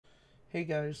Hey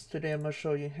guys, today I'm going to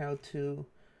show you how to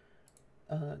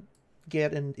uh,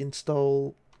 get and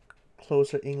install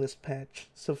Closer English patch.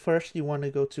 So first you want to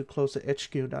go to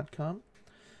closerhq.com and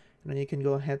then you can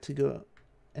go ahead to go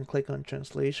and click on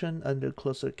translation under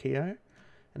Closer KR,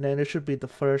 and then it should be the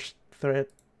first thread,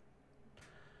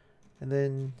 and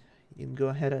then you can go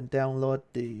ahead and download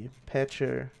the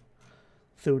patcher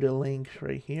through the link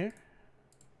right here.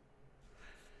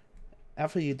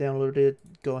 After you download it,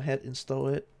 go ahead and install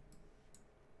it.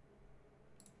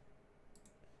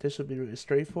 This will be really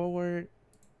straightforward,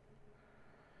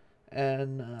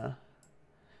 and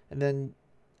then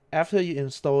after you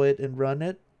install it and run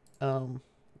it,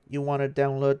 you want to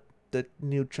download the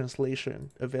new translation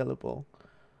available.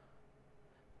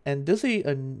 And this is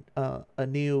a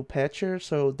new patcher,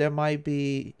 so there might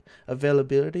be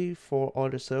availability for all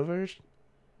the servers.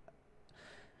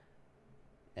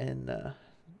 And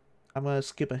I'm gonna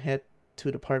skip ahead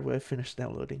to the part where I finished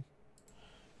downloading.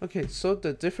 Okay, so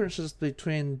the differences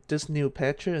between this new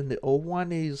patcher and the old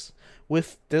one is,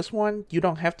 with this one, you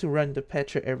don't have to run the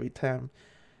patcher every time.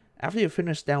 After you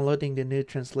finish downloading the new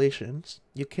translations,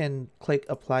 you can click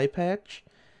Apply Patch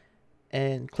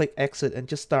and click Exit and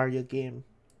just start your game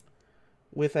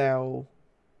without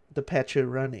the patcher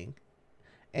running.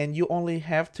 And you only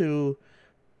have to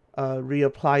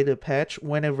reapply the patch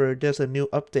whenever there's a new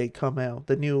update come out,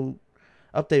 the new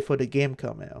update for the game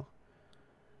come out.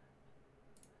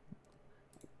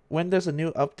 When there's a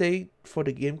new update for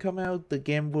the game come out, the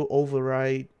game will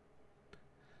override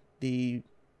the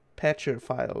patcher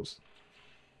files.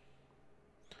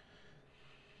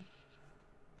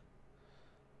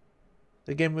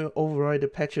 The game will override the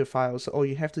patcher files. So all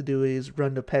you have to do is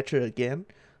run the patcher again,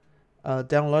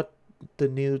 download the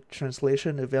new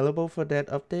translation available for that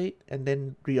update, and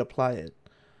then reapply it.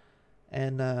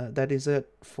 And that is it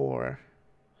for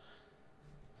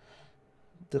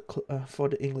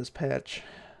the English patch.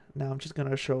 Now I'm just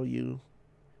gonna show you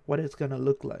what it's gonna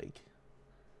look like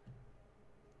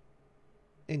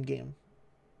in game.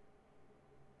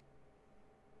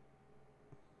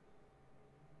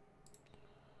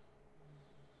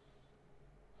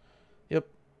 Yep,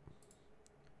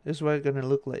 this is what it's gonna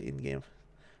look like in game,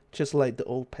 just like the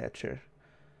old patcher.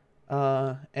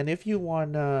 And if you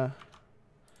wanna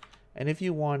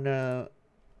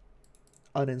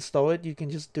uninstall it, you can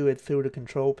just do it through the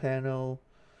control panel.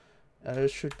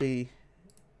 It should be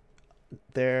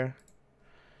there.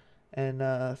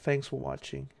 And thanks for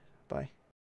watching.